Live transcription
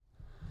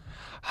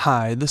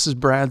Hi, this is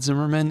Brad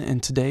Zimmerman,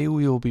 and today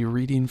we will be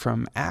reading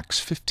from Acts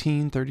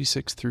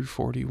 15:36 through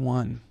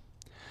 41.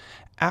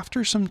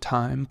 After some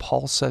time,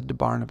 Paul said to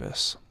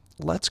Barnabas,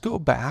 "Let's go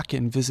back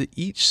and visit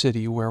each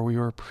city where we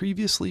were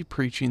previously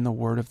preaching the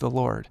word of the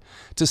Lord,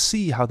 to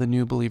see how the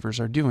new believers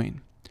are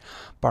doing."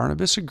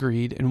 Barnabas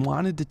agreed and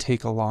wanted to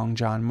take along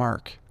John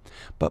Mark.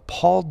 But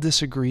Paul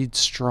disagreed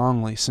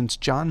strongly, since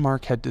John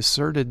Mark had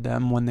deserted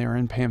them when they were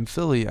in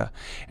Pamphylia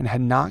and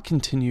had not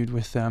continued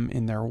with them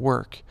in their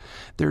work.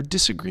 Their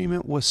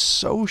disagreement was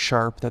so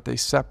sharp that they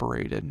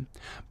separated.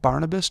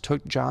 Barnabas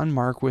took John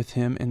Mark with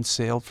him and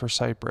sailed for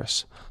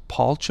Cyprus.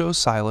 Paul chose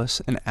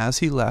Silas, and as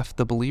he left,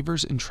 the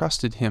believers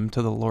entrusted him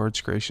to the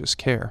Lord's gracious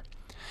care.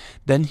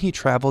 Then he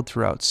traveled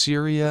throughout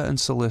Syria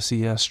and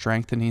Cilicia,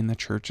 strengthening the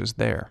churches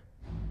there.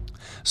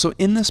 So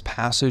in this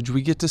passage,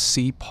 we get to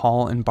see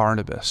Paul and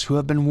Barnabas, who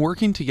have been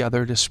working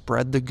together to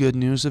spread the good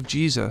news of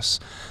Jesus.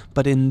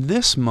 But in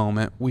this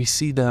moment, we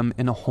see them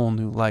in a whole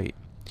new light.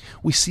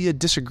 We see a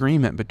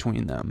disagreement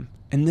between them.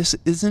 And this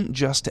isn't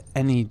just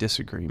any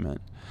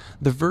disagreement.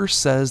 The verse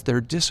says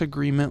their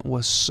disagreement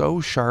was so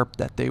sharp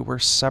that they were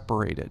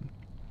separated.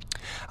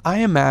 I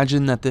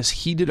imagine that this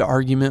heated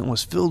argument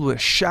was filled with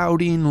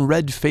shouting,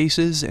 red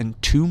faces,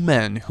 and two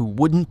men who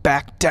wouldn't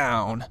back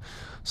down.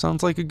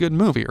 Sounds like a good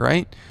movie,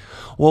 right?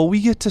 Well,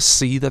 we get to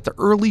see that the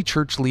early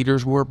church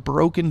leaders were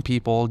broken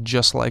people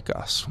just like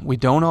us. We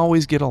don't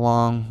always get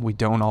along. We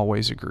don't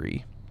always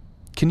agree.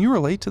 Can you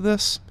relate to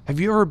this? Have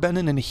you ever been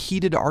in a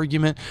heated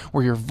argument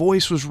where your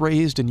voice was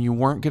raised and you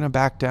weren't going to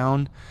back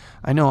down?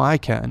 I know I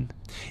can.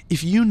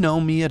 If you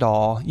know me at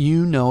all,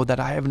 you know that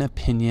I have an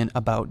opinion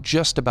about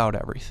just about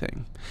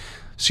everything.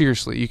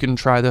 Seriously, you can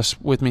try this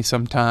with me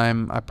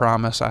sometime. I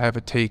promise I have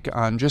a take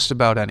on just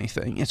about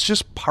anything. It's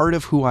just part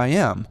of who I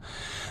am.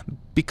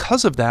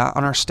 Because of that,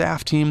 on our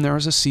staff team, there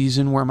was a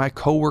season where my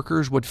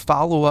coworkers would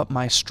follow up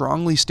my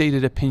strongly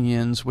stated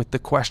opinions with the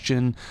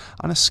question,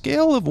 on a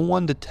scale of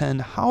 1 to 10,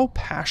 how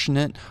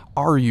passionate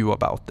are you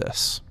about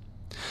this?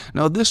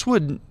 Now, this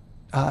would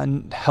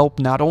help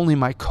not only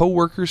my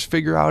coworkers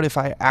figure out if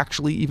I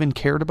actually even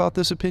cared about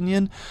this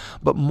opinion,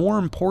 but more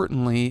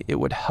importantly, it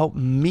would help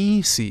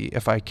me see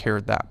if I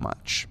cared that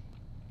much.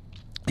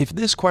 If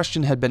this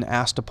question had been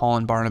asked to Paul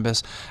and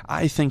Barnabas,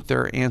 I think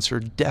their answer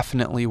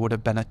definitely would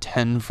have been a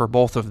 10 for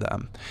both of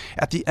them.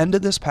 At the end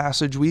of this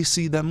passage, we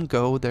see them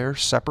go their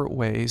separate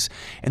ways,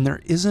 and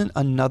there isn't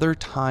another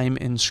time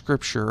in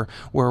Scripture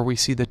where we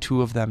see the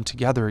two of them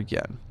together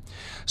again.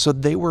 So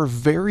they were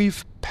very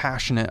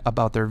passionate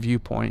about their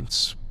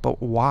viewpoints,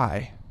 but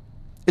why?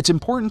 It's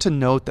important to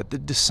note that the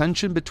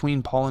dissension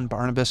between Paul and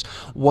Barnabas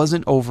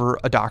wasn't over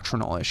a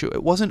doctrinal issue.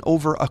 It wasn't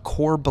over a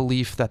core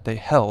belief that they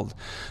held.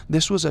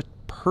 This was a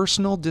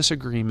personal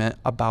disagreement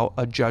about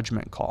a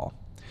judgment call.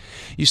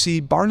 You see,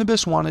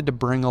 Barnabas wanted to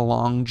bring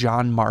along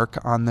John Mark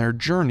on their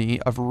journey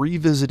of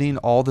revisiting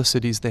all the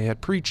cities they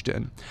had preached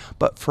in.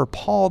 But for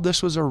Paul,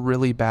 this was a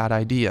really bad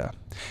idea.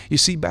 You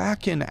see,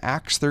 back in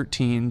Acts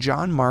 13,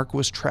 John Mark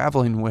was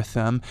traveling with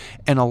them,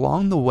 and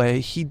along the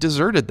way, he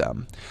deserted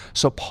them.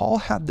 So Paul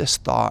had this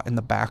thought in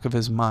the back of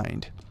his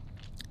mind.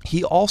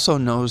 He also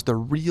knows the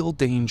real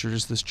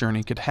dangers this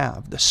journey could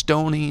have, the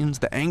stonings,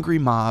 the angry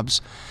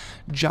mobs.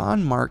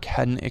 John Mark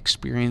hadn't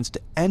experienced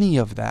any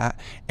of that,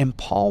 and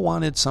Paul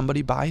wanted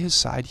somebody by his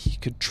side he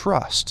could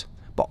trust.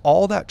 But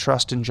all that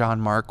trust in John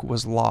Mark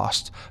was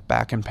lost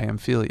back in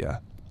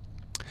Pamphylia.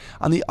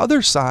 On the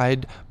other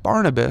side,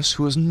 Barnabas,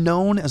 who was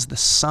known as the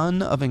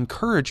son of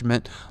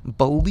encouragement,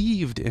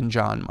 believed in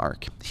John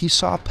Mark. He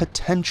saw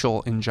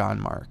potential in John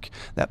Mark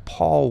that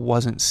Paul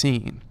wasn't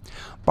seeing.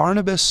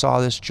 Barnabas saw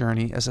this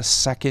journey as a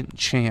second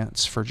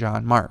chance for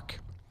John Mark.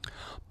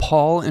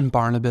 Paul and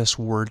Barnabas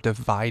were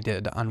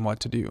divided on what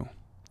to do.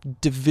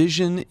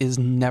 Division is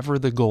never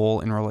the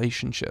goal in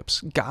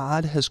relationships.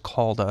 God has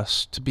called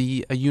us to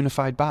be a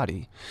unified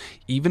body,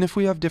 even if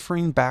we have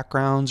differing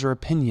backgrounds or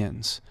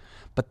opinions.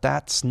 But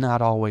that's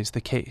not always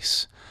the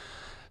case.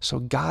 So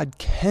God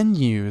can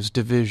use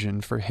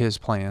division for his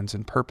plans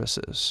and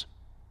purposes.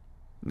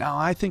 Now,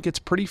 I think it's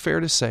pretty fair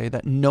to say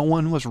that no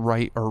one was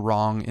right or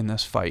wrong in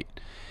this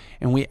fight,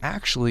 and we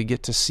actually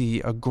get to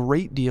see a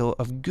great deal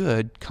of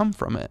good come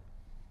from it.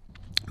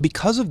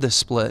 Because of this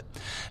split,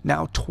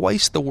 now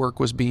twice the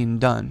work was being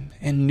done,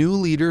 and new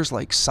leaders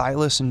like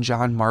Silas and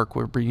John Mark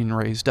were being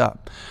raised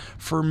up.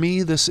 For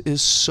me, this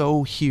is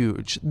so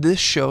huge. This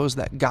shows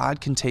that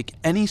God can take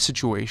any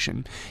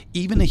situation,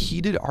 even a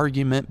heated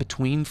argument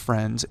between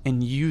friends,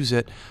 and use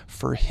it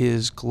for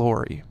his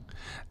glory.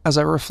 As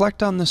I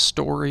reflect on this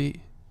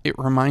story, it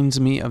reminds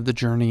me of the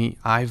journey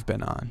I've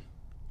been on.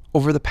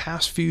 Over the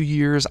past few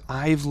years,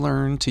 I've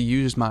learned to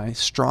use my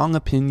strong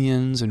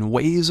opinions and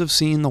ways of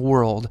seeing the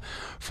world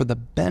for the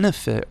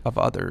benefit of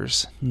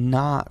others,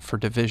 not for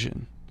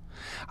division.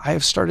 I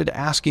have started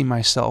asking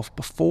myself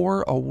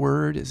before a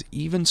word is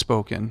even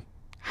spoken,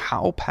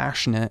 how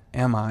passionate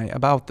am I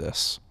about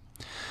this?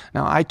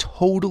 Now, I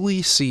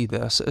totally see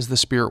this as the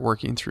Spirit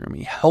working through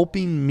me,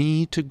 helping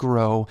me to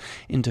grow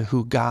into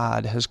who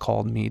God has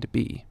called me to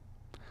be.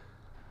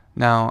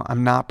 Now,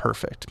 I'm not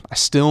perfect. I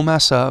still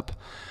mess up,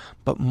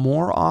 But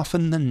more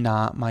often than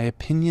not, my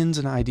opinions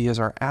and ideas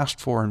are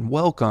asked for and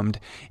welcomed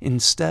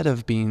instead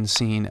of being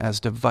seen as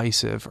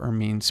divisive or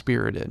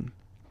mean-spirited.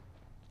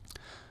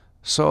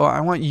 So I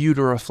want you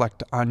to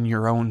reflect on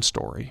your own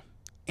story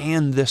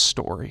and this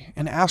story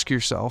and ask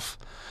yourself,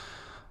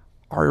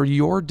 are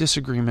your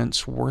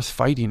disagreements worth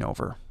fighting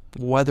over?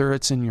 Whether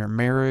it's in your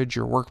marriage,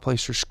 your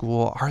workplace, or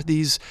school, are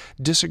these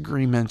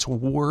disagreements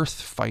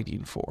worth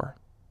fighting for?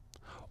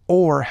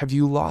 Or have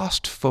you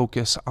lost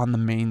focus on the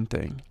main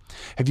thing?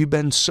 Have you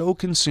been so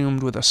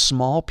consumed with a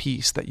small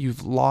piece that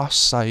you've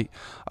lost sight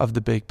of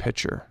the big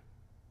picture?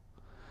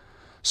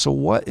 So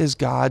what is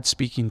God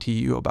speaking to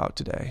you about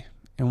today?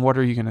 And what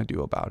are you going to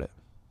do about it?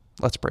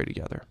 Let's pray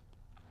together.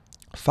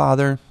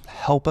 Father,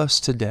 help us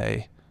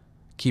today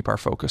keep our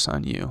focus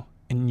on you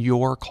and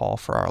your call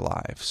for our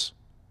lives.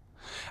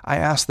 I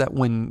ask that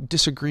when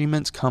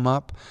disagreements come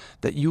up,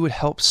 that you would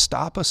help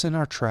stop us in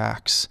our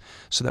tracks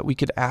so that we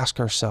could ask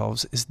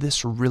ourselves, is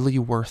this really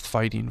worth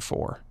fighting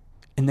for?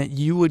 And that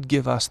you would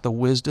give us the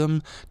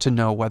wisdom to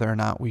know whether or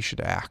not we should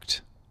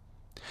act.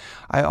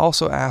 I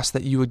also ask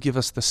that you would give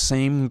us the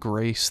same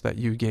grace that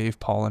you gave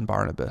Paul and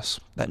Barnabas,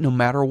 that no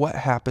matter what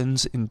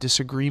happens in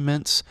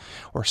disagreements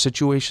or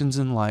situations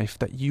in life,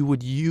 that you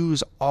would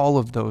use all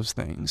of those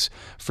things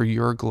for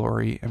your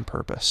glory and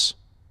purpose.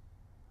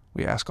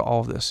 We ask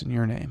all of this in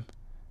your name.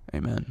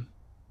 Amen.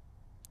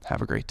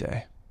 Have a great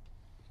day.